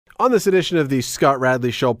On this edition of the Scott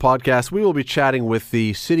Radley Show podcast, we will be chatting with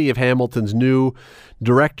the City of Hamilton's new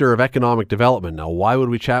Director of Economic Development. Now, why would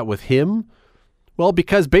we chat with him? Well,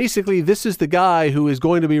 because basically this is the guy who is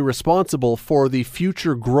going to be responsible for the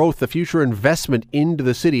future growth, the future investment into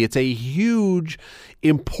the city. It's a huge,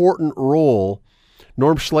 important role.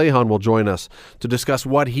 Norm Schleehahn will join us to discuss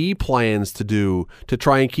what he plans to do to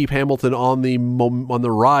try and keep Hamilton on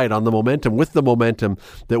the ride, on the momentum, with the momentum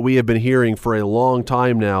that we have been hearing for a long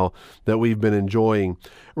time now, that we've been enjoying.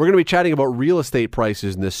 We're going to be chatting about real estate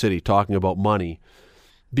prices in this city, talking about money.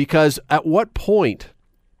 Because at what point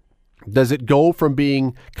does it go from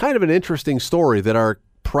being kind of an interesting story that our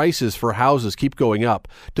prices for houses keep going up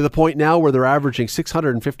to the point now where they're averaging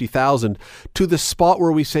 $650,000 to the spot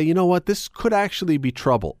where we say, you know what, this could actually be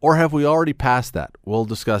trouble? Or have we already passed that? We'll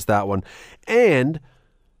discuss that one. And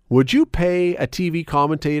would you pay a TV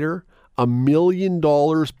commentator $1 million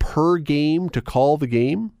per game to call the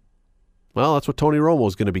game? Well, that's what Tony Romo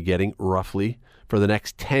is going to be getting roughly for the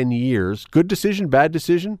next 10 years. Good decision, bad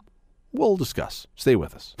decision? We'll discuss. Stay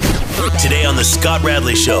with us. Today on the Scott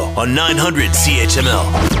Radley Show on 900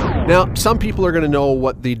 CHML. Now, some people are going to know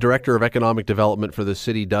what the Director of Economic Development for the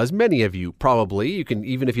city does. Many of you probably. You can,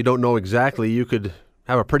 even if you don't know exactly, you could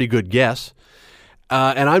have a pretty good guess.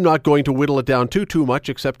 And I'm not going to whittle it down too much,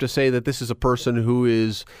 except to say that this is a person who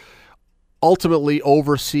is ultimately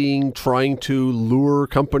overseeing, trying to lure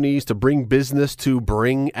companies to bring business, to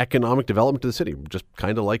bring economic development to the city, just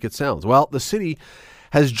kind of like it sounds. Well, the city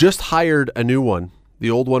has just hired a new one. The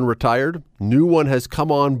old one retired. New one has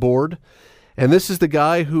come on board. And this is the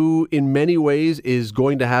guy who, in many ways, is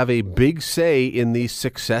going to have a big say in the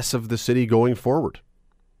success of the city going forward.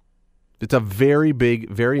 It's a very big,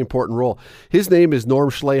 very important role. His name is Norm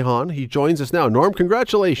Schleehahn. He joins us now. Norm,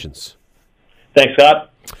 congratulations. Thanks,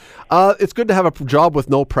 Scott. It's good to have a job with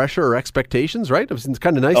no pressure or expectations, right? It's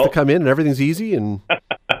kind of nice to come in and everything's easy. And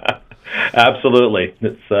Absolutely.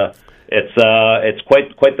 It's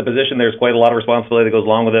quite the position. There's quite a lot of responsibility that goes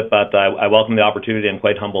along with it, but I welcome the opportunity. I'm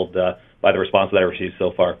quite humbled by the response that I received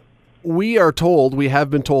so far. We have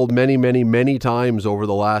been told many times over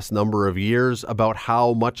the last number of years about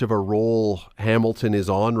how much of a role Hamilton is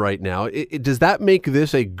on right now. Does that make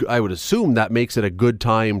this I would assume that makes it a good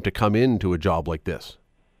time to come into a job like this?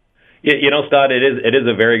 Yeah, Scott, it is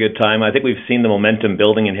a very good time. I think we've seen the momentum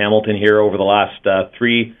building in Hamilton here over the last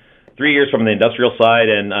 3 years from the industrial side,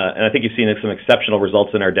 and I think you've seen some exceptional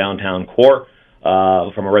results in our downtown core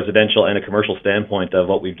from a residential and a commercial standpoint of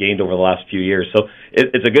what we've gained over the last few years. So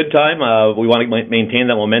it's a good time. We want to maintain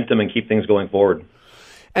that momentum and keep things going forward.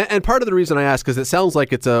 And part of the reason I ask is it sounds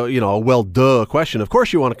like it's a question. Of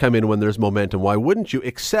course you want to come in when there's momentum. Why wouldn't you?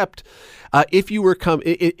 Except if you were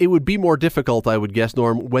it would be more difficult, I would guess,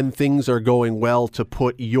 Norm, when things are going well to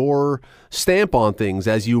put your stamp on things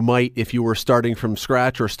as you might if you were starting from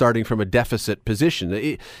scratch or starting from a deficit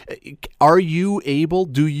position. Are you able,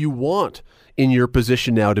 do you want in your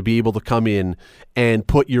position now to be able to come in and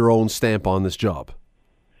put your own stamp on this job?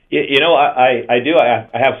 I do. I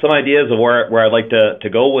have some ideas of where I'd like to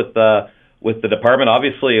go with the department,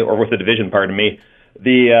 obviously, or with the division. Pardon me.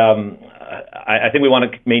 I think we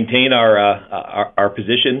want to maintain our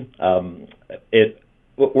position.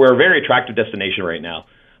 We're a very attractive destination right now.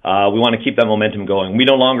 We want to keep that momentum going. We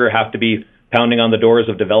no longer have to be pounding on the doors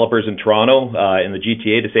of developers in Toronto, in the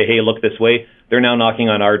GTA, to say, "Hey, look this way." They're now knocking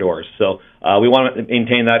on our doors. So we want to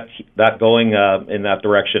maintain that going in that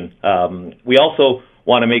direction. We also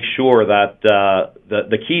want to make sure that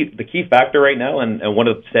the key factor right now, and one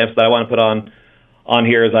of the stamps that I want to put on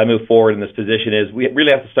here as I move forward in this position, is we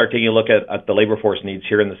really have to start taking a look at the labor force needs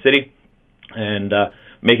here in the city, and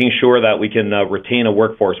making sure that we can retain a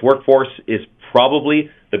workforce. Workforce is probably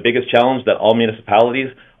the biggest challenge that all municipalities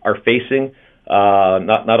are facing,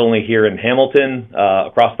 not only here in Hamilton,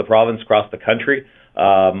 across the province, across the country.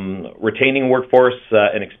 Retaining workforce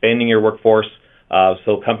and expanding your workforce,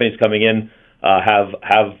 so companies coming in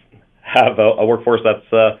have a workforce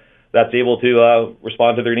that's able to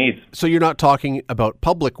respond to their needs. So you're not talking about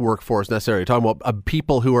public workforce necessarily. You're talking about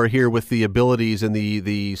people who are here with the abilities and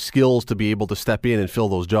the skills to be able to step in and fill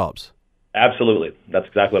those jobs. Absolutely. That's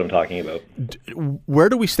exactly what I'm talking about. Where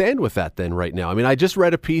do we stand with that then right now? I mean, I just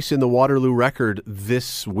read a piece in the Waterloo Record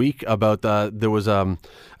this week about there was a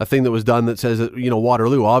thing that was done that says that,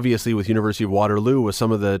 Waterloo, obviously with University of Waterloo, with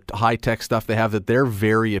some of the high-tech stuff they have, that they're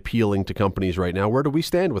very appealing to companies right now. Where do we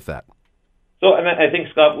stand with that? So I think,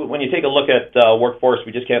 Scott, when you take a look at workforce,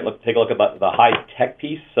 we just can't take a look at the high-tech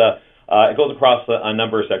piece. It goes across a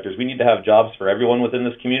number of sectors. We need to have jobs for everyone within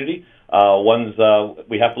this community.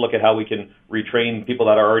 We have to look at how we can retrain people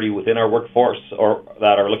that are already within our workforce or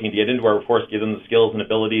that are looking to get into our workforce, give them the skills and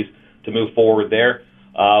abilities to move forward there.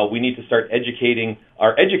 We need to start educating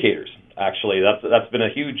our educators. Actually, that's been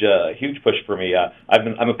a huge push for me.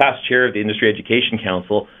 I'm a past chair of the Industry Education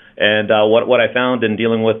Council, and what I found in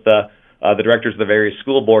dealing with the directors of the various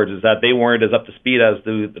school boards is that they weren't as up to speed as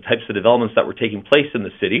the types of developments that were taking place in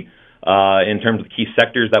the city in terms of the key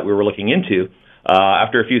sectors that we were looking into.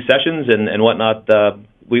 After a few sessions and whatnot,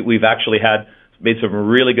 we've actually made some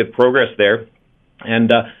really good progress there.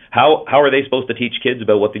 And how are they supposed to teach kids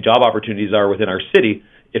about what the job opportunities are within our city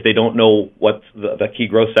if they don't know what the key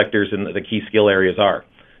growth sectors and the key skill areas are?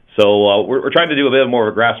 So we're trying to do a bit more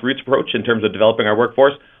of a grassroots approach in terms of developing our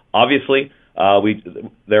workforce. Obviously,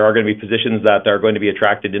 there are going to be positions that are going to be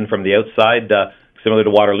attracted in from the outside, similar to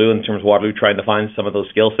Waterloo, in terms of Waterloo trying to find some of those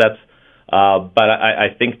skill sets. But I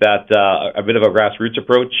think that a bit of a grassroots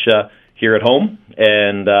approach here at home,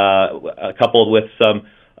 and coupled with some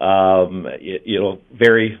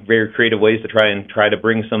very, very creative ways to try to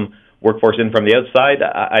bring some workforce in from the outside,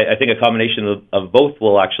 I think a combination of both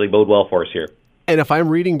will actually bode well for us here. And if I'm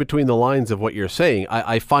reading between the lines of what you're saying,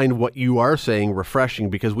 I find what you are saying refreshing,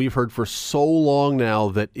 because we've heard for so long now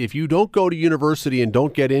that if you don't go to university and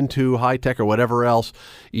don't get into high tech or whatever else,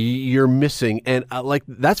 you're missing. And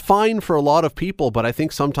that's fine for a lot of people, but I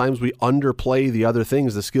think sometimes we underplay the other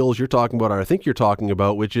things, the skills you're talking about, or I think you're talking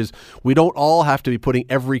about, which is we don't all have to be putting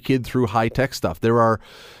every kid through high tech stuff. There are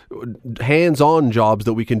hands-on jobs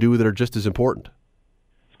that we can do that are just as important.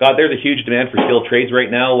 Scott, there's a huge demand for skilled trades right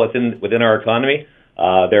now within our economy.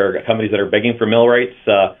 There are companies that are begging for millwrights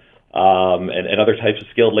and other types of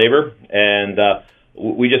skilled labor, and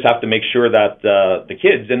we just have to make sure that the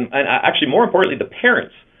kids, and actually more importantly, the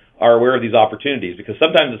parents, are aware of these opportunities, because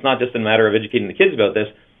sometimes it's not just a matter of educating the kids about this,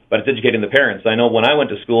 but it's educating the parents. I know when I went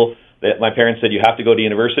to school, that my parents said you have to go to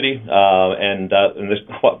university, and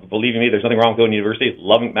believe me, there's nothing wrong with going to university.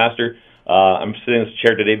 Love McMaster. I'm sitting in this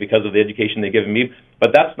chair today because of the education they've given me,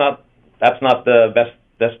 but that's not the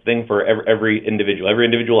best thing for every individual. Every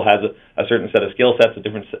individual has a certain set of skill sets, a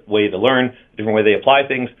different way to learn, a different way they apply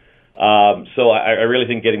things. So I really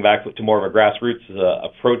think getting back to more of a grassroots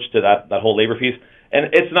approach to that whole labor piece,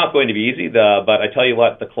 and it's not going to be easy. But I tell you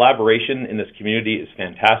what, the collaboration in this community is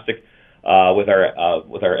fantastic with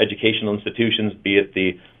our educational institutions, be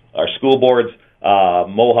it our school boards,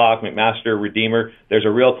 Mohawk, McMaster, Redeemer. There's a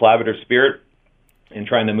real collaborative spirit in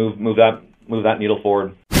trying to move that needle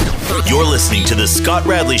forward. You're listening to the Scott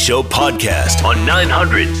Radley Show podcast on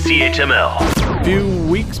 900 CHML. A few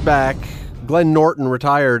weeks back, Glen Norton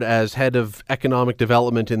retired as head of economic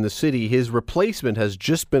development in the city. His replacement has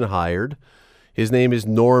just been hired. His name is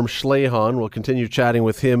Norm Schleehahn. We'll continue chatting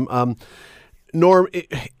with him. Norm,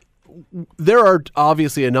 there are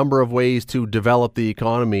obviously a number of ways to develop the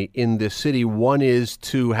economy in this city. One is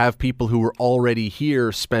to have people who are already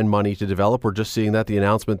here spend money to develop. We're just seeing that, the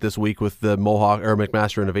announcement this week with the Mohawk or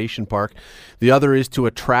McMaster Innovation Park. The other is to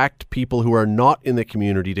attract people who are not in the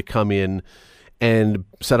community to come in and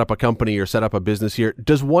set up a company or set up a business here.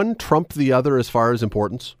 Does one trump the other as far as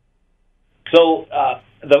importance? So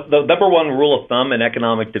the number one rule of thumb in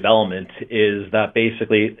economic development is that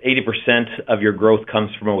basically 80% of your growth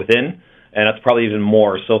comes from within, and that's probably even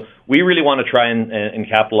more. So we really want to try and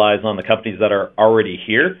capitalize on the companies that are already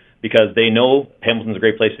here, because they know Hamilton's a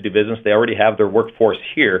great place to do business. They already have their workforce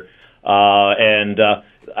here. The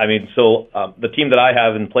team that I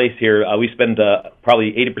have in place here, we spend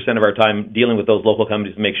probably 80% of our time dealing with those local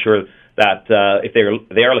companies to make sure that if they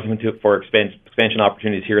are looking for expansion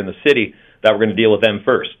opportunities here in the city, that we're going to deal with them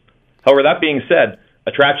first. However, that being said,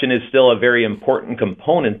 attraction is still a very important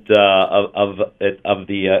component of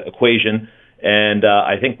the equation, and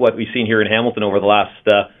I think what we've seen here in Hamilton over the last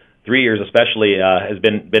 3 years, especially, has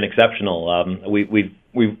been exceptional. We've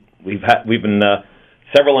been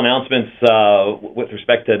several announcements with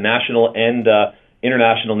respect to national and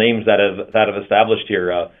international names that have established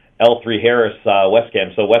here. L3 Harris,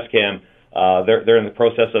 Westcam. So Westcam, they're in the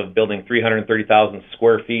process of building 330,000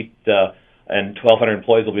 square feet. And 1,200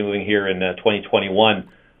 employees will be moving here in 2021.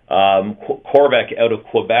 Corbec out of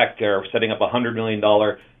Quebec are setting up a $100 million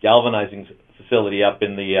galvanizing facility up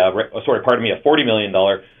in the, a $40 million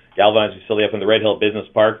galvanizing facility up in the Red Hill Business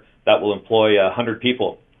Park that will employ 100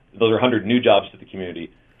 people. Those are 100 new jobs to the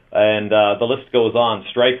community. And the list goes on.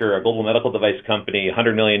 Stryker, a global medical device company,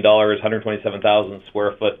 $100 million, 127,000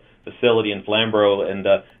 square foot facility in Flamborough, and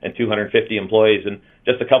 250 employees. And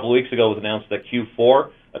just a couple of weeks ago it was announced that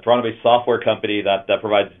Q4, a Toronto-based software company that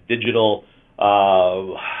provides digital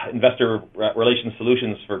investor relations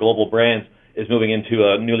solutions for global brands, is moving into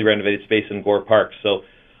a newly renovated space in Gore Park. So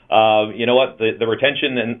you know what, the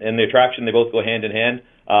retention and the attraction, they both go hand in hand.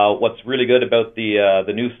 What's really good about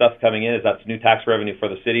the new stuff coming in is that's new tax revenue for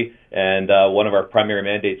the city, and one of our primary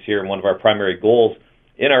mandates here and one of our primary goals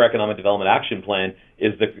in our economic development action plan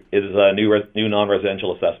is a new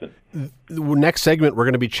non-residential assessment. Next segment, we're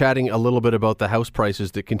going to be chatting a little bit about the house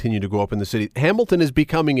prices that continue to go up in the city. Hamilton is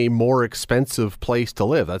becoming a more expensive place to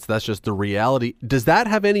live. That's just the reality. Does that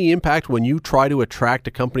have any impact when you try to attract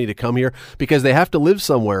a company to come here? Because they have to live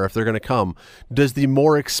somewhere if they're going to come. Does the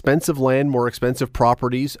more expensive land, more expensive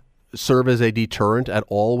properties serve as a deterrent at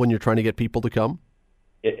all when you're trying to get people to come?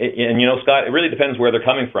 And, you know, Scott, it really depends where they're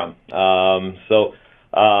coming from. So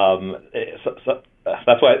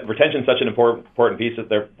that's why retention is such an important piece. If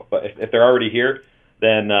they're already here,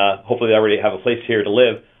 then hopefully they already have a place here to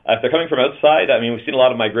live. If they're coming from outside, I mean, we've seen a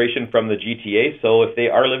lot of migration from the GTA. So if they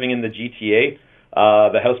are living in the GTA,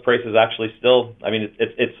 the house price is actually still, I mean,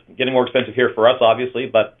 it's getting more expensive here for us, obviously,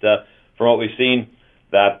 but from what we've seen,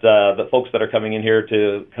 that the folks that are coming in here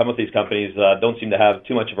to come with these companies don't seem to have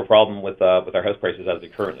too much of a problem with our house prices as they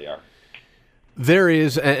currently are. There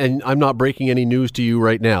is, and I'm not breaking any news to you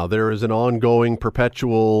right now, there is an ongoing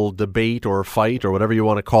perpetual debate or fight or whatever you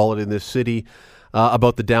want to call it in this city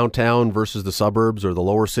about the downtown versus the suburbs or the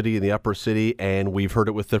lower city and the upper city, and we've heard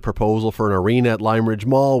it with the proposal for an arena at Lime Ridge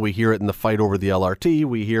Mall. We hear it in the fight over the LRT.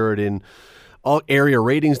 We hear it in all area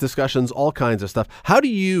ratings discussions, all kinds of stuff. How do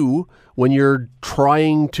you, when you're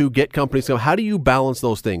trying to get companies to come, how do you balance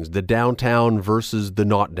those things, the downtown versus the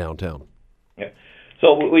not downtown?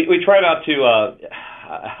 So we try not to,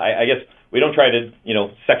 I guess we don't try to,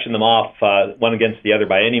 section them off one against the other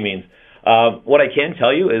by any means. What I can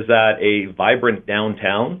tell you is that a vibrant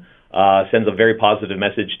downtown sends a very positive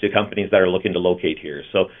message to companies that are looking to locate here.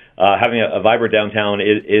 So having a vibrant downtown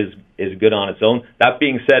is good on its own. That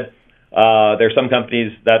being said, there are some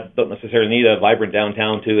companies that don't necessarily need a vibrant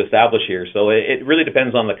downtown to establish here. So it really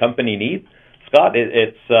depends on the company need. Scott,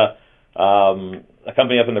 a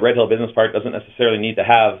company up in the Red Hill Business Park doesn't necessarily need to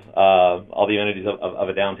have all the amenities of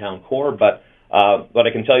a downtown core, but what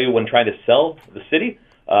I can tell you when trying to sell the city,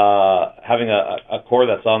 having a core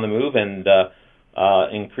that's on the move and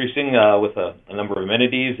increasing with a number of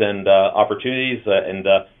amenities and opportunities,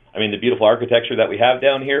 I mean, the beautiful architecture that we have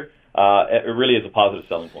down here, it really is a positive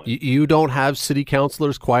selling point. You don't have city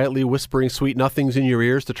councilors quietly whispering sweet nothings in your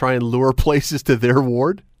ears to try and lure places to their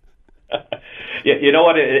ward? Yeah, you know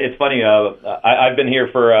what? It's funny. I've been here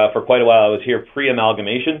for quite a while. I was here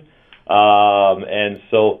pre-amalgamation, and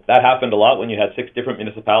so that happened a lot when you had 6 different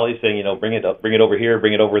municipalities saying, bring it over here,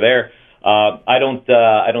 bring it over there. I don't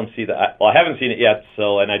see that. Well, I haven't seen it yet.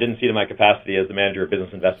 And I didn't see it in my capacity as the manager of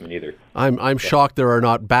business investment either. I'm shocked there are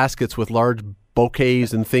not baskets with large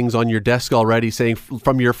bouquets and things on your desk already saying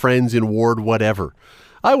from your friends in ward whatever.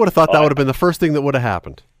 I would have thought that would have been the first thing that would have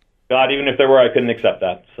happened. God, even if there were, I couldn't accept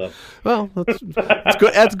that. So, well, that's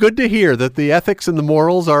good. That's good to hear that the ethics and the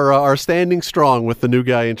morals are standing strong with the new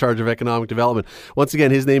guy in charge of economic development. Once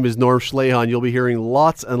again, his name is Norm Schleehahn. You'll be hearing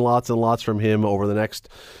lots and lots and lots from him over the next,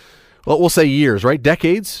 well, we'll say years, right?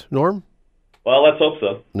 Decades, Norm? Well, let's hope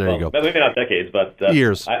so. There you go. Maybe not decades, but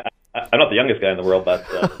years. I'm not the youngest guy in the world, but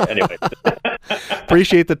anyway.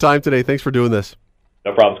 Appreciate the time today. Thanks for doing this.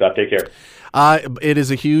 No problem, Scott. Take care. It is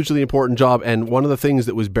a hugely important job, and one of the things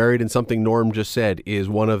that was buried in something Norm just said is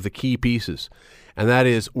one of the key pieces, and that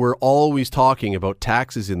is we're always talking about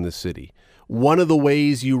taxes in this city. One of the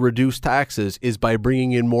ways you reduce taxes is by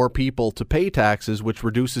bringing in more people to pay taxes, which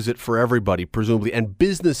reduces it for everybody, presumably, and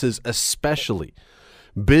businesses especially.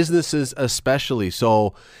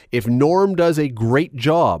 So if Norm does a great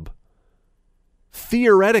job,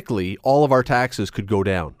 theoretically, all of our taxes could go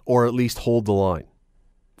down, or at least hold the line.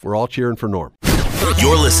 We're all cheering for Norm.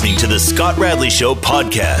 You're listening to the Scott Radley Show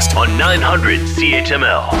podcast on 900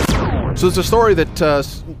 CHML. So it's a story that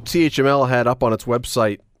CHML had up on its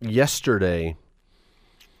website yesterday.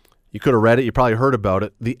 You could have read it. You probably heard about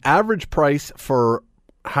it. The average price for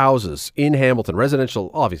houses in Hamilton, residential,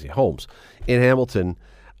 obviously homes in Hamilton,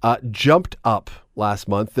 jumped up last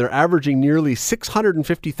month. They're averaging nearly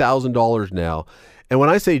 $650,000 now. And when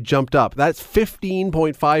I say jumped up, that's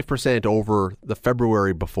 15.5% over the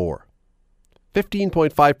February before.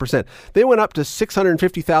 15.5%. They went up to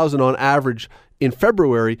 $650,000 on average in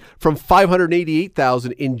February from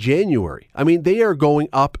 $588,000 in January. I mean, they are going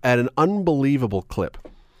up at an unbelievable clip.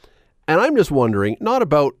 And I'm just wondering, not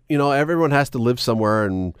about, everyone has to live somewhere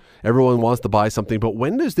and everyone wants to buy something, but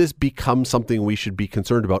when does this become something we should be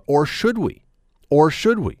concerned about? Or should we?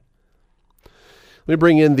 Let me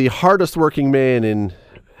bring in the hardest working man in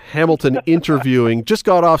Hamilton interviewing. Just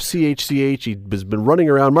got off CHCH. He has been running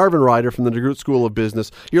around. Marvin Ryder from the DeGroote School of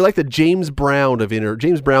Business. You're like the James Brown of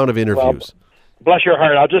interviews. Well, bless your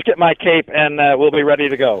heart. I'll just get my cape and we'll be ready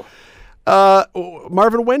to go.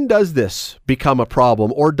 Marvin, when does this become a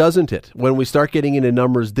problem, or doesn't it, when we start getting into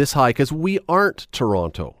numbers this high? Because we aren't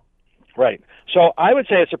Toronto. Right. So I would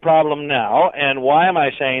say it's a problem now, and why am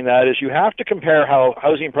I saying that is you have to compare how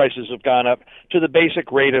housing prices have gone up to the basic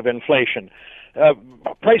rate of inflation.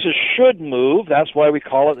 Prices should move. That's why we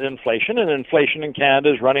call it inflation, and inflation in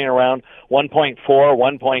Canada is running around 1.4,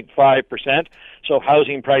 1.5%. So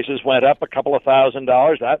housing prices went up a couple of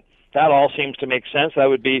 $1,000s. That all seems to make sense. That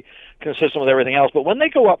would be consistent with everything else. But when they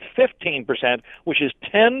go up 15%, which is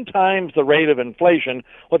 10 times the rate of inflation,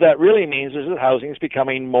 what that really means is that housing is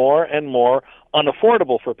becoming more and more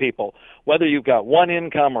unaffordable for people. Whether you've got one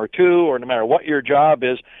income or two, or no matter what your job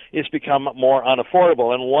is, it's become more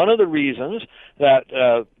unaffordable. And one of the reasons that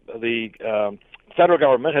the federal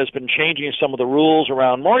government has been changing some of the rules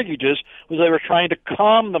around mortgages was they were trying to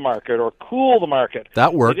calm the market or cool the market.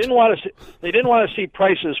 That worked. They didn't want to see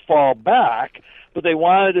prices fall back, but they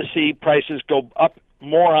wanted to see prices go up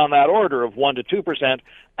more on that order of 1 to 2%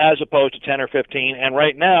 as opposed to 10 or 15. And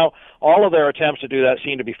right now, all of their attempts to do that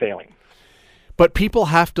seem to be failing. But people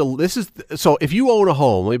have to. So if you own a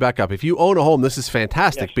home, let me back up. If you own a home, this is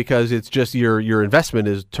fantastic. Yes. Because it's just your investment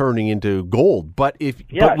is turning into gold. But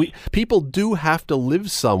people do have to live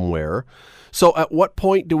somewhere. So at what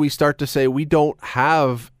point do we start to say we don't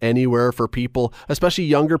have anywhere for people, especially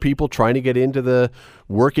younger people trying to get into the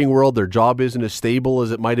working world? Their job isn't as stable as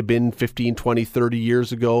it might have been 15, 20, 30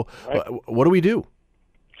 years ago. Right. What do we do?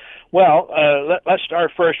 Well, let's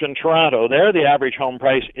start first in Toronto. There, the average home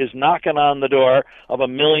price is knocking on the door of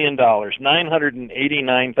 $1 million,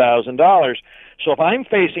 $989,000. So if I'm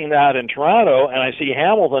facing that in Toronto and I see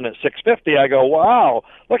Hamilton at $650, I go, wow,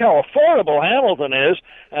 look how affordable Hamilton is,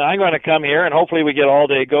 and I'm going to come here and hopefully we get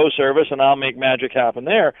all-day GO service and I'll make magic happen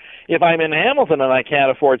there. If I'm in Hamilton and I can't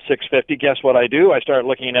afford $650, guess what I do? I start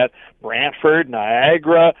looking at Brantford,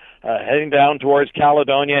 Niagara, heading down towards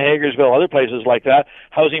Caledonia, Hagersville, other places like that.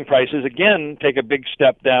 Housing prices, again, take a big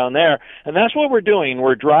step down there. And that's what we're doing.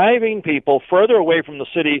 We're driving people further away from the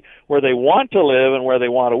city where they want to live and where they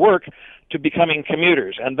want to work to becoming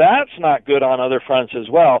commuters. And that's not good on other fronts as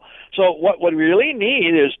well. So what we really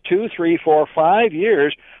need is 2, 3, 4, 5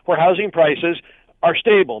 years where housing prices are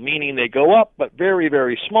stable, meaning they go up but very,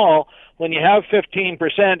 very small. When you have 15%,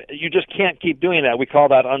 you just can't keep doing that. We call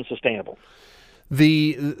that unsustainable.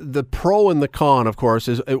 The pro and the con, of course,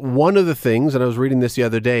 is one of the things, and I was reading this the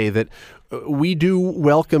other day, that we do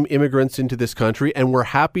welcome immigrants into this country, and we're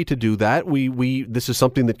happy to do that. This is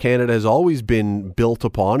something that Canada has always been built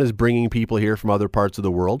upon, is bringing people here from other parts of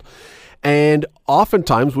the world. And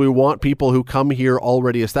oftentimes we want people who come here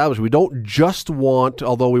already established. We don't just want,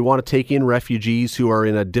 although we want to take in refugees who are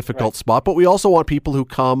in a difficult spot, but we also want people who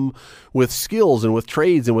come with skills and with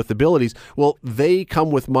trades and with abilities. Well, they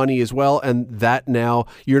come with money as well, and that now,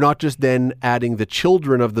 you're not just then adding the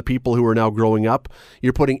children of the people who are now growing up,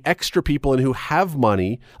 you're putting extra people in who have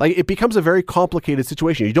money. Like, it becomes a very complicated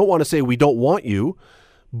situation. You don't want to say we don't want you,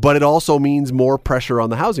 but it also means more pressure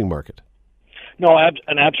on the housing market. No,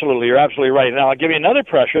 and absolutely. You're absolutely right. Now, I'll give you another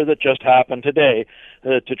pressure that just happened today.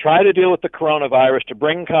 To try to deal with the coronavirus, to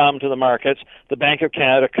bring calm to the markets, the Bank of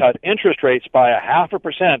Canada cut interest rates by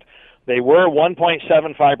 0.5%. They were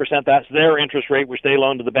 1.75%. That's their interest rate, which they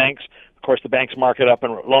loan to the banks. Of course, the banks mark it up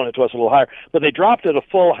and loan it to us a little higher. But they dropped it a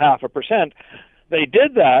full 0.5%. They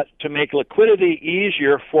did that to make liquidity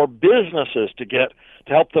easier for businesses to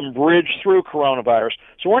help them bridge through coronavirus.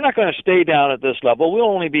 So we're not going to stay down at this level. We'll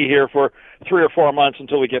only be here for 3 or 4 months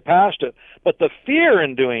until we get past it. But the fear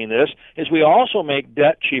in doing this is we also make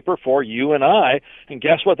debt cheaper for you and I. And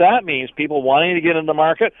guess what that means? People wanting to get in the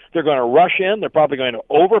market, they're going to rush in. They're probably going to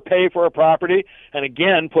overpay for a property and,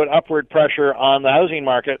 again, put upward pressure on the housing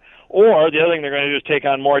market. Or the other thing they're going to do is take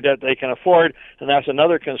on more debt they can afford, and that's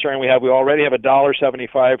another concern we have. We already have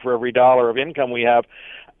 $1.75 for every dollar of income we have.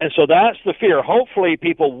 And so that's the fear. Hopefully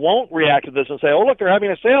people won't react to this and say, oh, look, they're having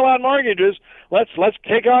a sale on mortgages. Let's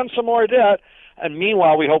take on some more debt. And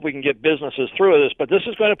meanwhile, we hope we can get businesses through this. But this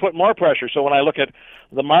is going to put more pressure. So when I look at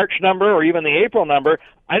the March number or even the April number,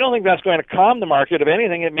 I don't think that's going to calm the market. If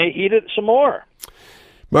anything, it may heat it some more.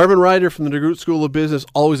 Marvin Ryder from the DeGroote School of Business.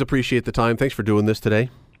 Always appreciate the time. Thanks for doing this today.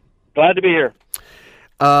 Glad to be here.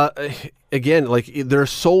 Again, there are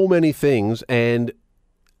so many things, and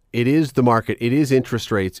it is the market, it is interest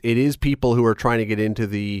rates, it is people who are trying to get into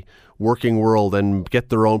the working world and get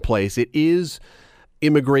their own place. It is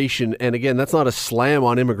immigration, and again, that's not a slam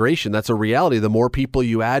on immigration. That's a reality. The more people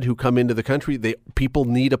you add who come into the country, people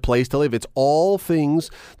need a place to live. It's all things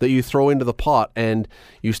that you throw into the pot, and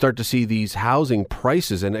you start to see these housing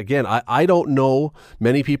prices. And again, I don't know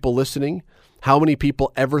many people listening how many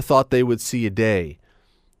people ever thought they would see a day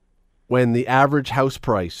when the average house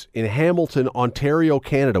price in Hamilton, Ontario,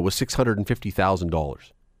 Canada was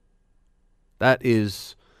 $650,000. That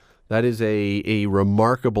is a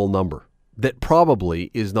remarkable number that probably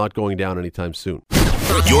is not going down anytime soon.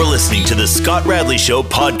 You're listening to the Scott Radley Show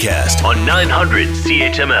podcast on 900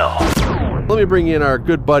 CHML. Let me bring in our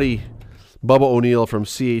good buddy, Bubba O'Neil from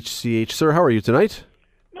CHCH. Sir, how are you tonight?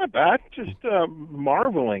 Not bad. Just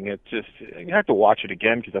marveling. You have to watch it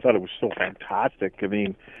again because I thought it was so fantastic. I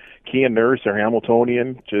mean, Kia Nurse, our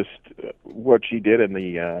Hamiltonian, just what she did in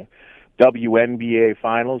the WNBA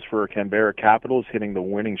finals for Canberra Capitals, hitting the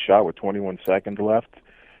winning shot with 21 seconds left.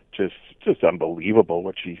 Just unbelievable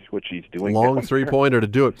what she's doing. Long 3-pointer to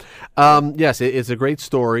do it. Yes, it's a great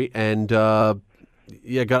story, and and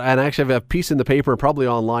actually I have a piece in the paper, probably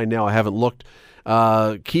online now. I haven't looked.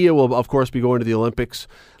 Kia will of course be going to the Olympics.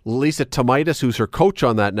 Lisa Tomaitis, who's her coach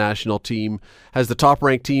on that national team, has the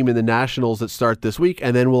top-ranked team in the nationals that start this week,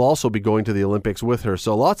 and then will also be going to the Olympics with her.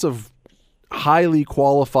 So lots of highly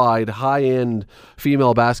qualified, high-end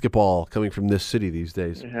female basketball coming from this city these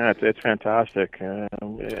days. Yeah, it's fantastic.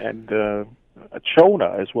 And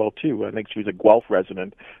Chona as well, too. I think she was a Guelph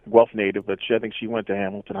resident, Guelph native, but I think she went to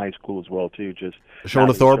Hamilton High School as well, too.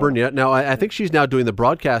 Shona Thorburn, yeah. Now, I think she's now doing the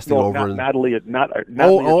broadcasting over in... Natalie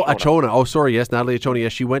Achona. Oh, sorry, yes, Natalie Achona.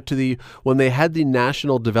 Yes, she went to when they had the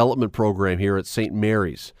National Development Program here at St.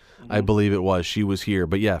 Mary's, I believe it was. She was here,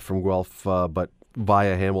 but yeah, from Guelph, but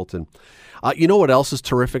via Hamilton. You know what else is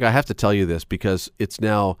terrific? I have to tell you this because it's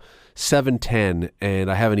now 7:10 and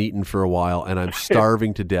I haven't eaten for a while and I'm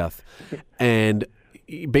starving to death. And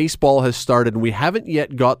baseball has started and we haven't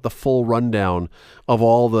yet got the full rundown of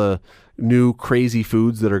all the new crazy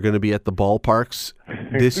foods that are going to be at the ballparks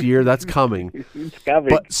this year. That's coming. It's coming.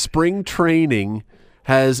 But spring training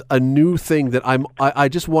has a new thing that I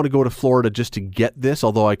just want to go to Florida just to get this,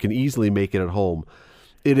 although I can easily make it at home.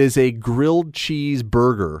 It is a grilled cheese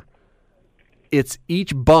burger.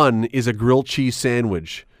 Each bun is a grilled cheese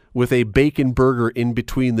sandwich with a bacon burger in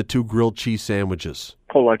between the two grilled cheese sandwiches.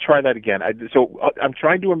 Hold on, try that again. I'm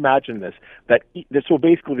trying to imagine this. So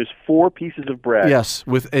basically, there's 4 pieces of bread. Yes,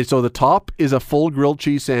 so the top is a full grilled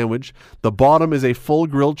cheese sandwich, the bottom is a full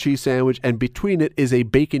grilled cheese sandwich, and between it is a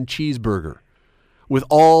bacon cheeseburger with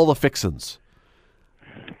all the fixins.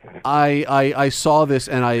 I saw this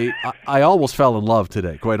and I almost fell in love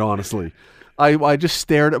today, quite honestly. I just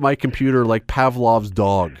stared at my computer like Pavlov's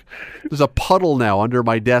dog. There's a puddle now under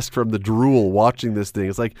my desk from the drool watching this thing.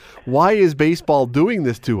 It's like, why is baseball doing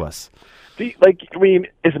this to us?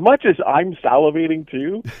 As much as I'm salivating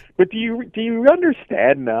too, but do you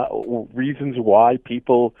understand reasons why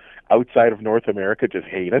people outside of North America just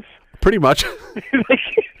hate us? Pretty much.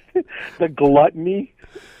 The gluttony.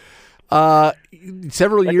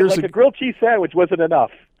 Several years ago, a grilled cheese sandwich wasn't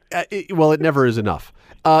enough. It never is enough.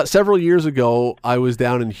 Several years ago, I was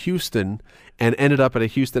down in Houston and ended up at a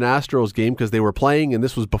Houston Astros game because they were playing, and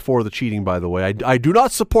this was before the cheating, by the way. I do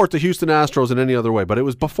not support the Houston Astros in any other way, but it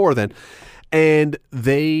was before then. And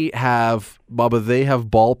they have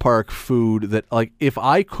ballpark food that, like, if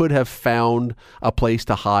I could have found a place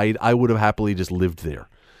to hide, I would have happily just lived there.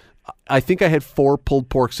 I think I had 4 pulled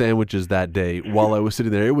pork sandwiches that day while I was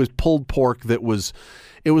sitting there. It was pulled pork it was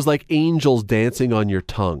like angels dancing on your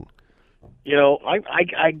tongue. You know,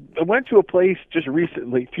 I went to a place just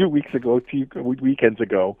recently, a few weekends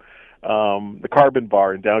ago, the Carbon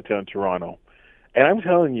Bar in downtown Toronto. And I'm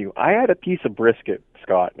telling you, I had a piece of brisket,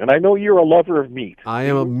 Scott, and I know you're a lover of meat. I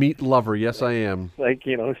am a meat lover. Yes, I am.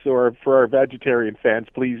 So for our vegetarian fans,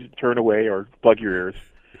 please turn away or plug your ears.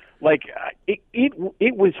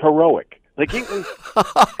 It was heroic. It was,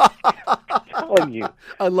 I'm telling you.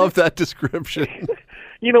 I love that description.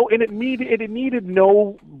 And it needed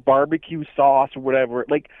no barbecue sauce or whatever.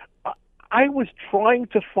 I was trying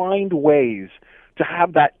to find ways to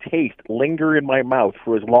have that taste linger in my mouth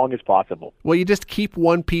for as long as possible. Well, you just keep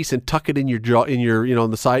one piece and tuck it in your jaw,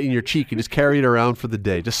 on the side, in your cheek, and just carry it around for the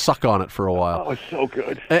day. Just suck on it for a while. Oh, it's so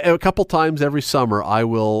good. A couple times every summer, I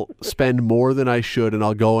will spend more than I should, and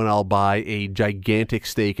I'll go and I'll buy a gigantic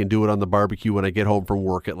steak and do it on the barbecue when I get home from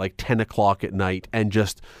work at 10 o'clock at night, and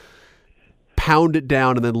just pound it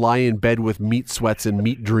down and then lie in bed with meat sweats and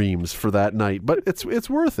meat dreams for that night. But it's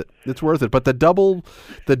worth it. It's worth it. But the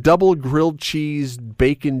double grilled cheese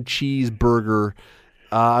bacon cheeseburger,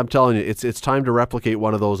 I'm telling you, it's time to replicate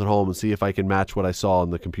one of those at home and see if I can match what I saw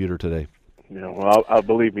on the computer today. Well, I'll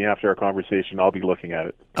believe me, after our conversation, I'll be looking at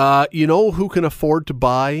it. You know who can afford to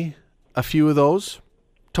buy a few of those?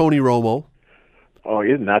 Tony Romo. Oh,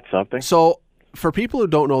 isn't that something? So, for people who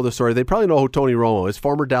don't know the story, they probably know who Tony Romo is,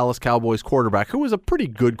 former Dallas Cowboys quarterback, who was a pretty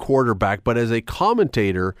good quarterback, but as a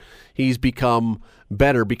commentator, he's become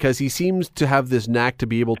better because he seems to have this knack to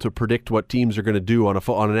be able to predict what teams are going to do on an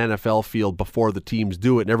NFL field before the teams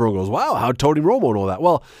do it, and everyone goes, wow, how'd Tony Romo know that?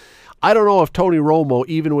 Well, I don't know if Tony Romo,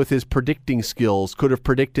 even with his predicting skills, could have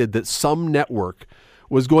predicted that some network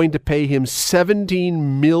was going to pay him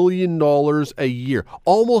 $17 million a year.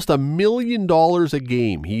 Almost $1 million a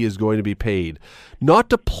game he is going to be paid. Not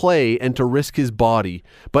to play and to risk his body,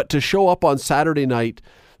 but to show up on Saturday night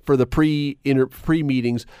for the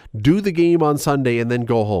pre-meetings, do the game on Sunday, and then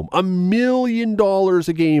go home. $1 million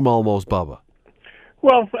a game almost, Bubba.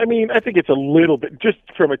 Well, I mean, I think it's a little bit, just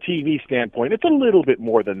from a TV standpoint, it's a little bit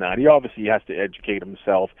more than that. He obviously has to educate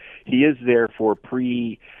himself. He is there for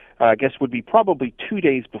I guess would be probably 2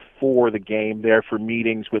 days before the game, there for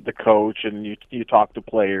meetings with the coach, and you talk to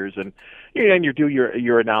players, and you do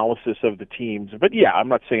your analysis of the teams. But yeah, I'm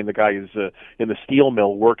not saying the guy is in the steel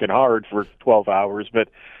mill working hard for 12 hours, but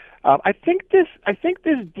I think this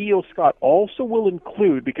deal, Scott, also will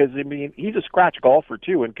include, because I mean he's a scratch golfer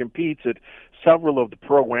too and competes at several of the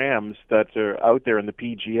pro-ams that are out there in the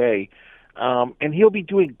PGA. And he'll be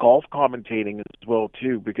doing golf commentating as well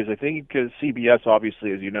too, because I think CBS,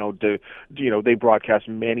 obviously, as you know, they broadcast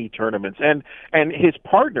many tournaments, and his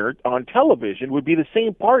partner on television would be the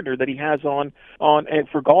same partner that he has on and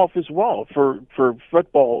for golf as well. For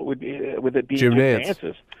football, with it being Jim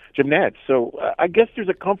Nantz. So I guess there's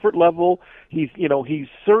a comfort level. He's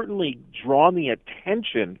certainly drawn the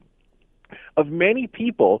attention of many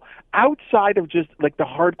people outside of just like the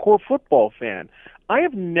hardcore football fan. I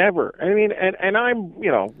have never, and I'm,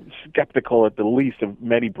 skeptical at the least of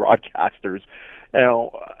many broadcasters.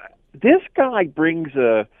 This guy brings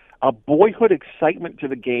a boyhood excitement to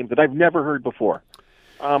the game that I've never heard before.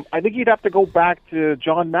 I think you'd have to go back to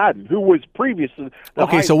John Madden, who was previously.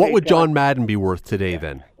 Okay, so what would John Madden be worth today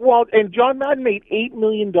then? Well, and John Madden made $8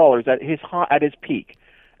 million at his peak,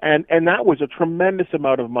 and that was a tremendous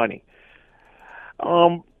amount of money.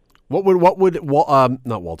 What would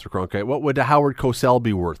not Walter Cronkite? What would Howard Cosell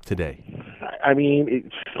be worth today? I mean,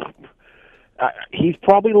 he's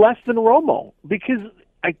probably less than Romo, because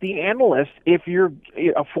like the analyst, if you're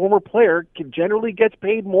a former player, generally gets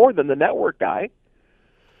paid more than the network guy.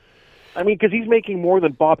 I mean, because he's making more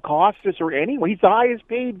than Bob Costas or anyone. He's the highest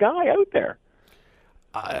paid guy out there.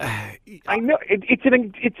 I know it's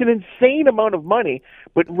an insane amount of money,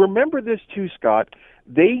 but remember this too, Scott.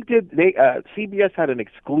 CBS had an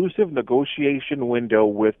exclusive negotiation window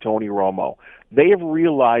with Tony Romo. They have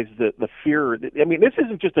realized that the fear. I mean, this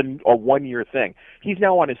isn't just a 1 year thing. He's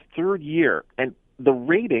now on his third year, and the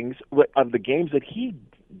ratings of the games that he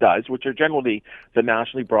does, which are generally the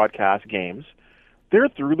nationally broadcast games, they're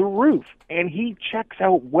through the roof. And he checks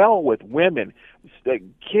out well with women,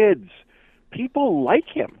 kids. People like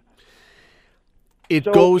him. It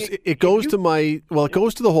goes to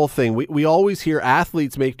the whole thing. We always hear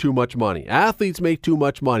athletes make too much money. Athletes make too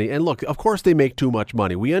much money. And look, of course they make too much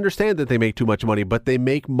money. We understand that they make too much money, but they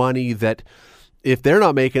make money that if they're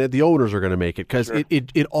not making it, the owners are going to make it, because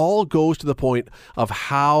it all goes to the point of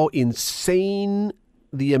how insane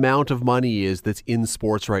the amount of money is that's in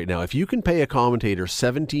sports right now. If you can pay a commentator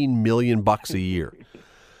 $17 million a year,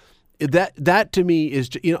 that to me is,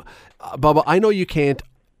 Bubba, I know you can't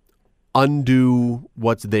undo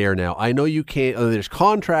what's there now. I know you can't, there's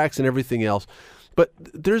contracts and everything else, but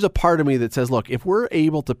there's a part of me that says, look, if we're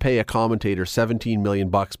able to pay a commentator $17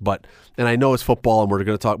 million, and I know it's football and we're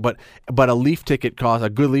going to talk, but a good leaf ticket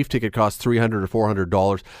costs $300 or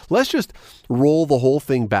 $400. Let's just roll the whole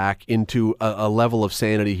thing back into a level of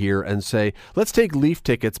sanity here and say, let's take leaf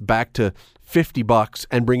tickets back to $50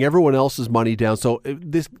 and bring everyone else's money down. So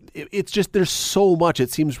it's just, there's so much,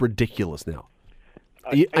 it seems ridiculous now.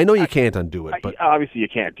 I know you can't undo it, but obviously you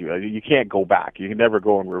can't do it. You can't go back. You can never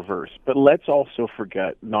go in reverse. But let's also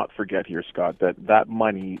not forget here, Scott, that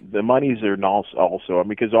money, the monies are also,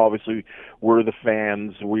 because obviously we're the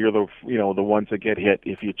fans. We're the the ones that get hit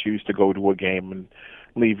if you choose to go to a game and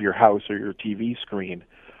leave your house or your TV screen.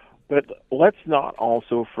 But let's not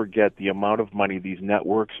also forget the amount of money these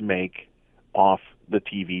networks make off the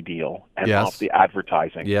TV deal and off the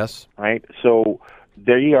advertising. Yes. Right? So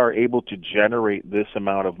they are able to generate this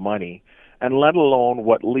amount of money, and let alone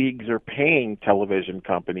what leagues are paying television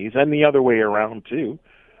companies, and the other way around too,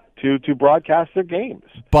 to broadcast their games.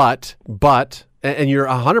 But, and you're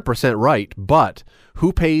 100% right, but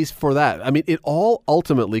who pays for that? I mean, it all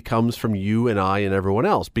ultimately comes from you and I and everyone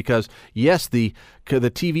else, because yes, the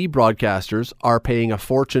TV broadcasters are paying a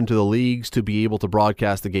fortune to the leagues to be able to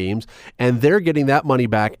broadcast the games, and they're getting that money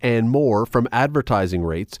back and more from advertising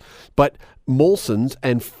rates. But Molson's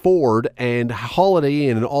and Ford and Holiday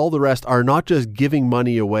Inn and all the rest are not just giving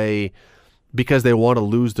money away because they want to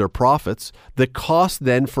lose their profits. The cost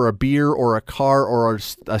then for a beer or a car or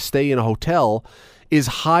a stay in a hotel is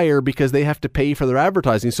higher because they have to pay for their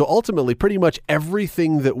advertising. So ultimately, pretty much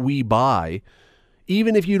everything that we buy,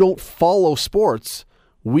 even if you don't follow sports,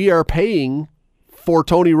 we are paying for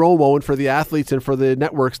Tony Romo and for the athletes and for the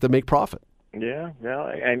networks to make profit. Yeah,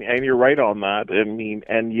 and you're right on that. I mean,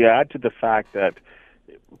 and you add to the fact that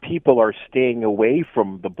people are staying away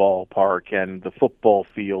from the ballpark and the football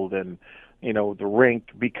field and, you know, the rink,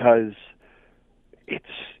 because it's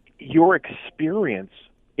your experience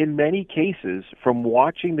in many cases from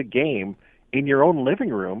watching the game in your own living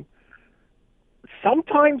room,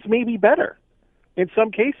 sometimes maybe better in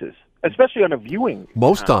some cases, especially on a viewing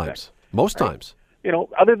Most aspect. times. You know,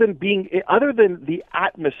 other than the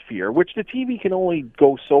atmosphere, which the TV can only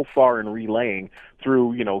go so far in relaying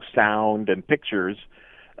through, you know, sound and pictures,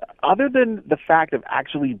 other than the fact of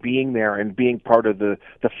actually being there and being part of the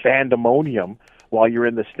fandemonium while you're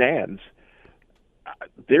in the stands,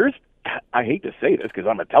 there's, I hate to say this because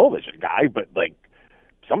I'm a television guy, but like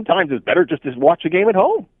sometimes it's better just to watch a game at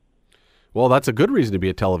home. Well, that's a good reason to be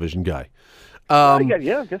a television guy.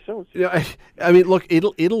 Yeah, I guess so. Yeah, I mean, look,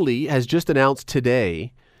 Italy has just announced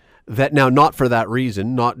today that, now not for that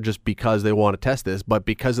reason, not just because they want to test this, but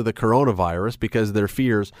because of the coronavirus, because of their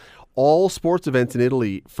fears, all sports events in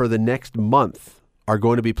Italy for the next month are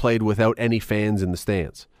going to be played without any fans in the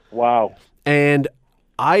stands. Wow. And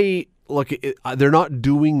they're not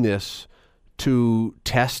doing this to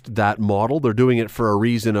test that model. They're doing it for a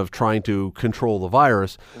reason of trying to control the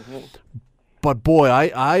virus. Mm-hmm. But boy,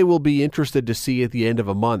 I will be interested to see at the end of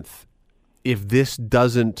a month if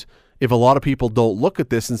a lot of people don't look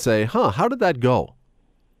at this and say, how did that go?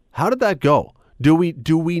 How did that go? Do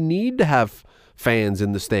we need to have fans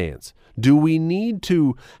in the stands? Do we need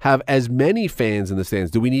to have as many fans in the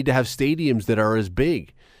stands? Do we need to have stadiums that are as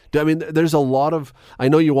big? I mean, there's a lot of, I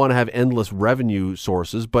know you want to have endless revenue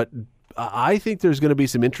sources, but I think there's going to be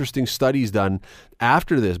some interesting studies done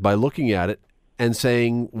after this by looking at it and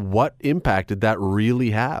saying, what impact did that really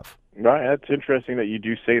have? Right, that's interesting that you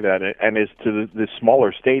do say that. And as to the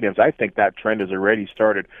smaller stadiums, I think that trend has already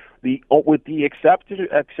started. With the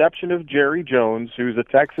exception of Jerry Jones, who's a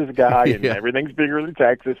Texas guy, and everything's bigger than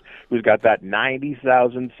Texas, who's got that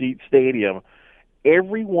 90,000-seat stadium.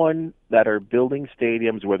 Everyone that are building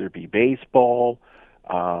stadiums, whether it be baseball,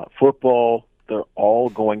 football, they're all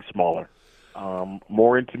going smaller,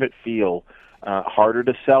 more intimate feel. Harder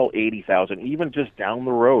to sell 80,000, even just down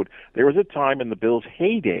the road. There was a time in the Bills'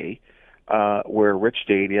 heyday where Rich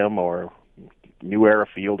Stadium or New Era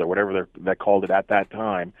Field or whatever they called it at that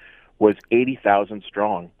time was 80,000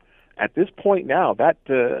 strong. At this point now, that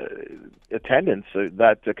attendance,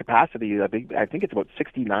 that capacity, I think it's about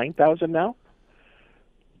 69,000 now.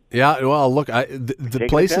 Yeah, well, look, the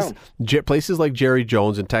places like Jerry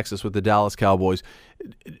Jones in Texas with the Dallas Cowboys,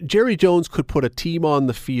 Jerry Jones could put a team on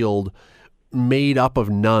the field made up of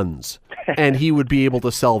nuns, and he would be able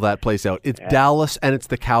to sell that place out. It's Dallas, and it's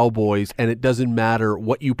the Cowboys, and it doesn't matter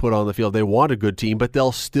what you put on the field. They want a good team, but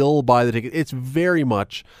they'll still buy the ticket. It's very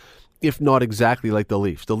much, if not exactly, like the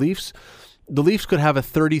Leafs. The Leafs could have a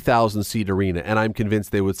 30,000-seat arena, and I'm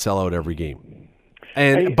convinced they would sell out every game.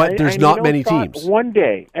 But there's not many teams. One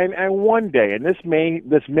day, and this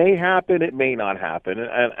may happen. It may not happen.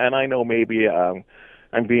 And I know maybe I'm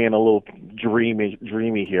being a little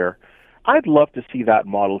dreamy here. I'd love to see that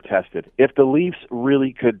model tested if the Leafs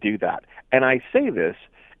really could do that. And I say this,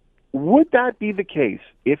 would that be the case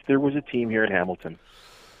if there was a team here in Hamilton?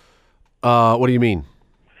 What do you mean?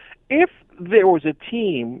 If there was a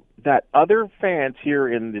team that other fans here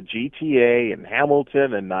in the GTA and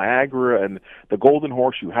Hamilton and Niagara and the Golden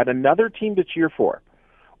Horseshoe had another team to cheer for,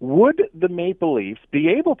 would the Maple Leafs be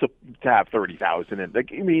able to have 30,000?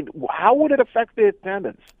 How would it affect the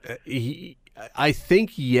attendance? I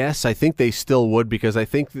think yes. I think they still would, because I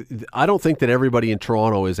don't think that everybody in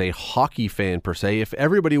Toronto is a hockey fan per se. If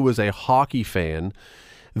everybody was a hockey fan,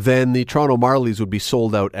 then the Toronto Marlies would be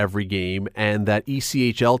sold out every game, and that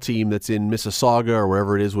ECHL team that's in Mississauga or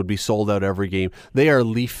wherever it is would be sold out every game. They are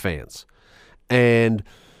Leaf fans. And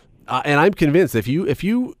And I'm convinced if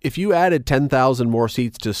you added 10,000 more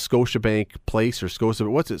seats to Scotiabank Place or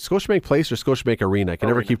Scotiabank Place or Scotiabank Arena. I can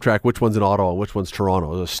never keep track which one's in Ottawa and which one's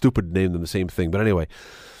Toronto. It's a stupid name than the same thing. But anyway,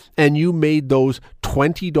 and you made those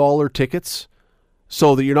 $20 tickets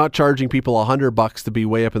so that you're not charging people $100 to be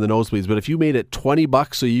way up in the nosebleeds. But if you made it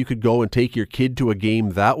 $20 so you could go and take your kid to a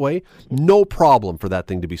game that way, no problem for that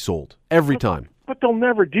thing to be sold every time. But they'll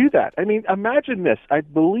never do that. I mean, imagine this. I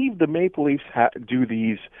believe the Maple Leafs do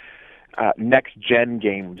these next-gen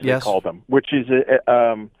games, they call them, which is,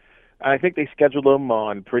 I think they schedule them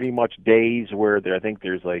on pretty much days where I think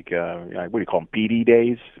there's like, what do you call them, PD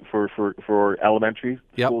days for elementary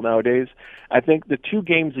school nowadays. I think the 2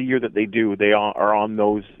 games a year that they do, they are on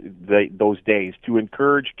those days to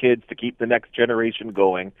encourage kids to keep the next generation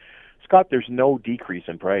going. Scott, there's no decrease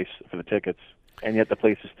in price for the tickets, and yet the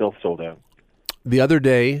place is still sold out. The other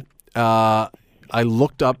day, I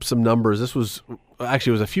looked up some numbers. This was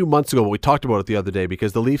actually, it was a few months ago, but we talked about it the other day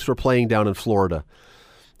because the Leafs were playing down in Florida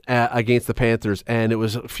against the Panthers, and it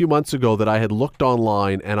was a few months ago that I had looked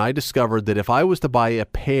online, and I discovered that if I was to buy a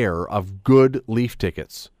pair of good Leaf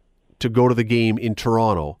tickets to go to the game in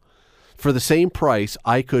Toronto, for the same price,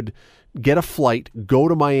 I could get a flight, go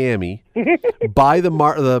to Miami, buy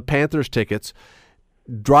the Panthers tickets,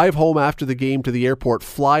 drive home after the game to the airport,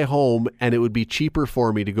 fly home, and it would be cheaper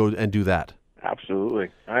for me to go and do that. Absolutely.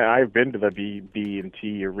 I've been to the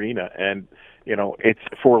B&T Arena, and it's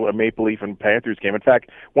for a Maple Leaf and Panthers game. In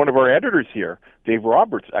fact, one of our editors here, Dave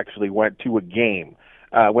Roberts, actually went to a game,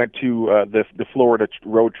 went to the Florida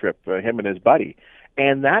road trip, him and his buddy.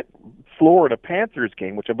 And that Florida Panthers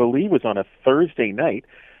game, which I believe was on a Thursday night,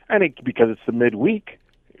 I think because it's the midweek,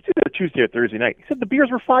 it's either Tuesday or Thursday night, he said the beers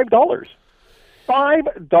were $5.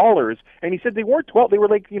 $5, and he said they weren't 12; they were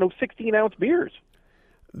like 16-ounce beers.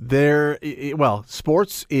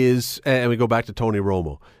 Sports is, and we go back to Tony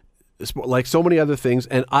Romo, like so many other things.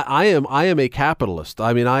 And I am a capitalist.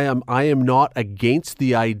 I mean, I am not against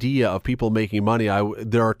the idea of people making money.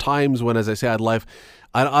 There are times when, as I say, I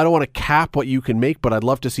don't want to cap what you can make, but I'd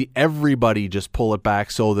love to see everybody just pull it back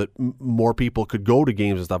so that more people could go to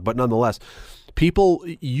games and stuff. But nonetheless,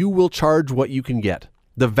 you will charge what you can get.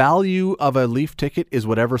 The value of a Leaf ticket is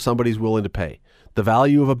whatever somebody's willing to pay. The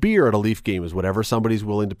value of a beer at a Leaf game is whatever somebody's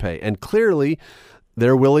willing to pay. And clearly,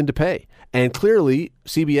 they're willing to pay. And clearly,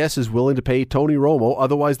 CBS is willing to pay Tony Romo,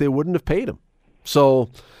 otherwise they wouldn't have paid him. So,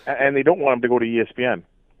 and they don't want him to go to ESPN.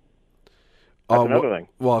 That's another thing.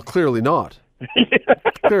 Well, clearly not.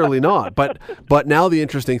 Clearly not. But now the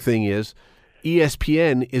interesting thing is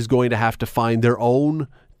ESPN is going to have to find their own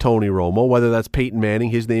Tony Romo, whether that's Peyton Manning,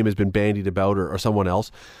 his name has been bandied about, or someone else.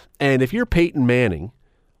 And if you're Peyton Manning,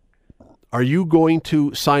 are you going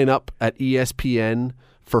to sign up at ESPN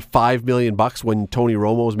for $5 million when Tony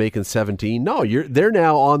Romo is making 17? No, they're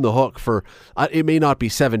now on the hook for, it may not be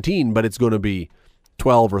 17, but it's going to be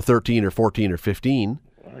 12 or 13 or 14 or 15.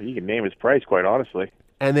 Well, you can name his price, quite honestly.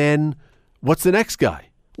 And then what's the next guy?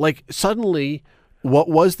 Like, suddenly, what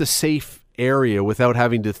was the safe area without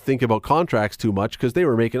having to think about contracts too much, because they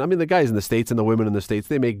were making, the guys in the States and the women in the States,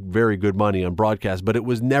 they make very good money on broadcast, but it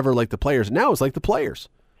was never like the players. Now it's like the players.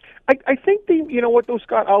 I think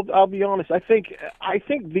Scott, I'll be honest. I think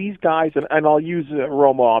these guys, and I'll use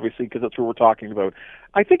Romo obviously because that's what we're talking about.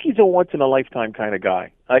 I think he's a once in a lifetime kind of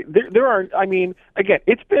guy. There are. Again,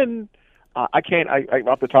 it's been. Off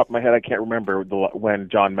the top of my head, I can't remember when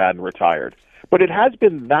John Madden retired, but it has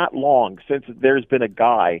been that long since there's been a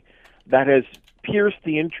guy that has pierced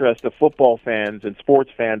the interest of football fans and sports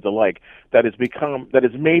fans alike. That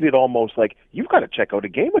has made it almost like you've got to check out a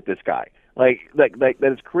game with this guy. Like that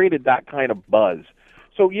has created that kind of buzz.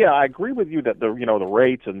 So yeah, I agree with you that the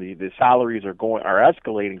rates and the salaries are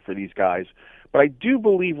escalating for these guys. But I do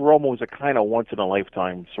believe Romo is a kind of once in a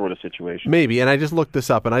lifetime sort of situation. Maybe, and I just looked this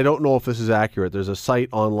up, and I don't know if this is accurate. There's a site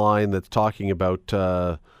online that's talking about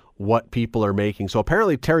what people are making. So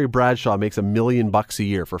apparently Terry Bradshaw makes $1 million a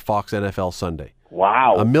year for Fox NFL Sunday.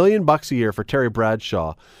 Wow, $1 million a year for Terry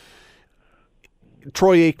Bradshaw.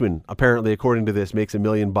 Troy Aikman, apparently, according to this, makes $1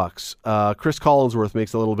 million. Chris Collinsworth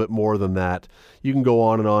makes a little bit more than that. You can go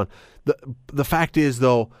on and on. The fact is,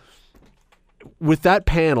 though, with that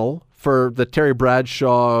panel for the Terry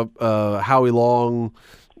Bradshaw, Howie Long,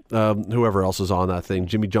 whoever else is on that thing,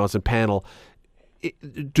 Jimmy Johnson panel,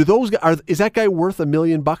 is that guy worth $1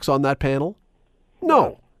 million on that panel?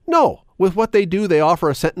 No. With what they do, they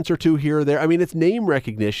offer a sentence or two here or there. It's name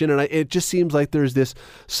recognition, and it just seems like there's this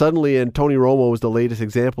suddenly, and Tony Romo was the latest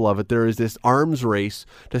example of it, there is this arms race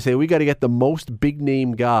to say we got to get the most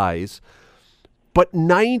big-name guys But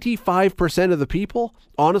 95% of the people,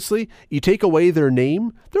 honestly, you take away their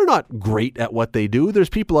name, they're not great at what they do. There's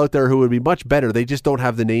people out there who would be much better. They just don't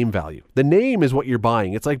have the name value. The name is what you're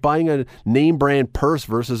buying. It's like buying a name brand purse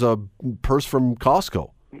versus a purse from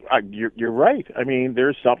Costco. You're right. I mean,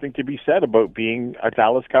 there's something to be said about being a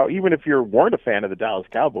Dallas Cow. Even if you weren't a fan of the Dallas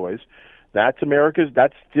Cowboys, that's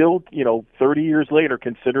still, 30 years later,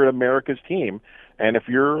 considered America's team. And if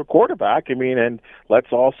you're a quarterback, I mean, and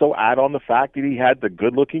let's also add on the fact that he had the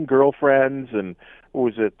good-looking girlfriends and what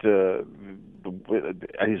was it,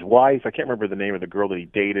 his wife? I can't remember the name of the girl that he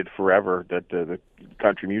dated forever, the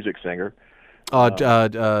country music singer.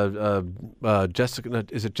 Jessica,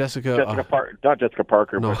 is it Jessica? Not Jessica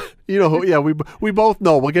Parker. No, but, who? Yeah, we both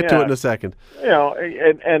know. We'll get to it in a second. So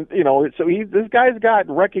this guy's got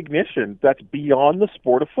recognition that's beyond the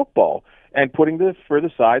sport of football, and putting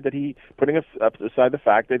aside the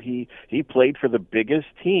fact that he played for the biggest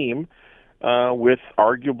team, with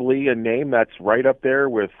arguably a name that's right up there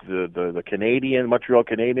with the Montreal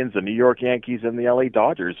Canadiens, the New York Yankees, and the LA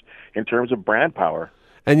Dodgers in terms of brand power.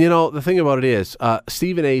 And, the thing about it is,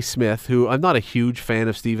 Stephen A. Smith, who I'm not a huge fan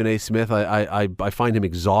of Stephen A. Smith. I find him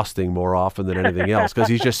exhausting more often than anything else because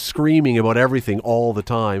he's just screaming about everything all the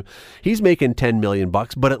time. He's making $10 million,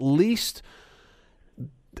 but at least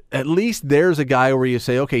there's a guy where you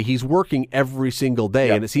say, okay, he's working every single day.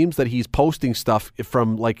 Yep. And it seems that he's posting stuff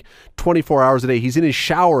from like 24 hours a day. He's in his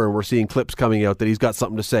shower and we're seeing clips coming out that he's got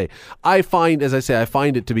something to say. I find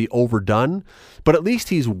it to be overdone, but at least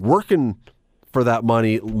he's working for that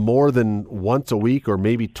money more than once a week or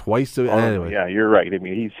maybe twice a week. Anyway. Yeah, you're right. I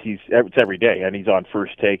mean, it's every day, and he's on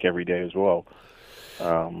First Take every day as well.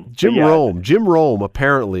 Jim Rome,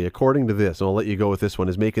 apparently, according to this, and I'll let you go with this one,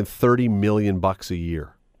 is making $30 million a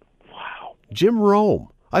year. Wow. Jim Rome.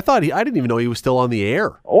 I didn't even know he was still on the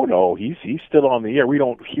air. Oh no, he's still on the air. We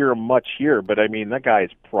don't hear him much here, but I mean, that guy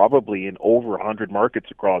is probably in over 100 markets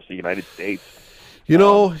across the United States. You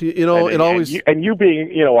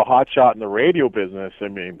being, a hot shot in the radio business, I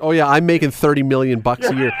mean. Oh, yeah, I'm making $30 million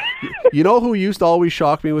a year. You know who used to always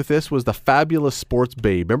shock me with this was the Fabulous Sports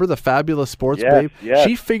Babe. Remember the Fabulous Sports Babe? Yes.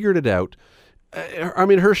 She figured it out. I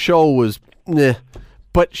mean, her show was,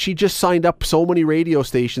 but she just signed up so many radio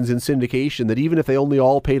stations in syndication that even if they only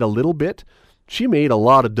all paid a little bit, she made a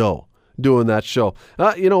lot of dough doing that show.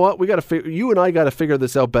 You know what? You and I got to figure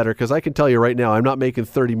this out better because I can tell you right now, I'm not making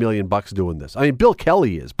 $30 million doing this. I mean, Bill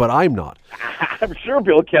Kelly is, but I'm not. I'm sure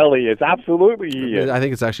Bill Kelly is. Absolutely he is. I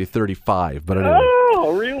think it's actually 35, but anyway.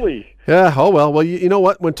 Oh, really? Yeah. Oh, well. Well, you know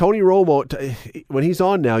what? When Tony Romo, when he's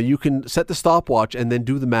on now, you can set the stopwatch and then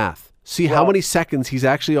do the math. See how many seconds he's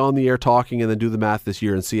actually on the air talking and then do the math this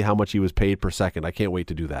year and see how much he was paid per second. I can't wait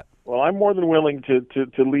to do that. Well, I'm more than willing to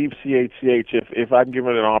leave CHCH if I'm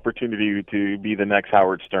given an opportunity to be the next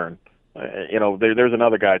Howard Stern. There's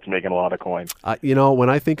another guy that's making a lot of coin. When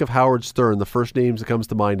I think of Howard Stern, the first name that comes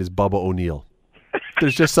to mind is Bubba O'Neil.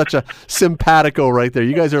 There's just such a simpatico right there.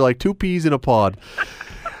 You guys are like two peas in a pod.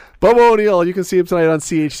 Bubba O'Neil, you can see him tonight on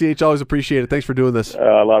CHCH. Always appreciate it. Thanks for doing this.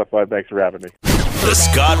 A lot of fun. Thanks for having me. The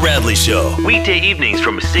Scott Radley Show. Weekday evenings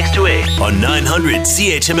from 6 to 8 on 900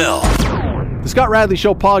 CHML. The Scott Radley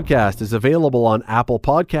Show podcast is available on Apple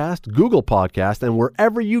Podcast, Google Podcast, and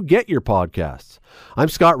wherever you get your podcasts. I'm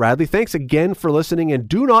Scott Radley. Thanks again for listening, and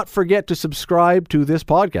do not forget to subscribe to this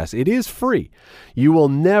podcast. It is free. You will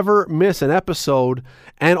never miss an episode,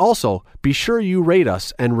 and also be sure you rate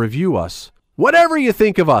us and review us. Whatever you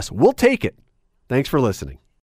think of us, we'll take it. Thanks for listening.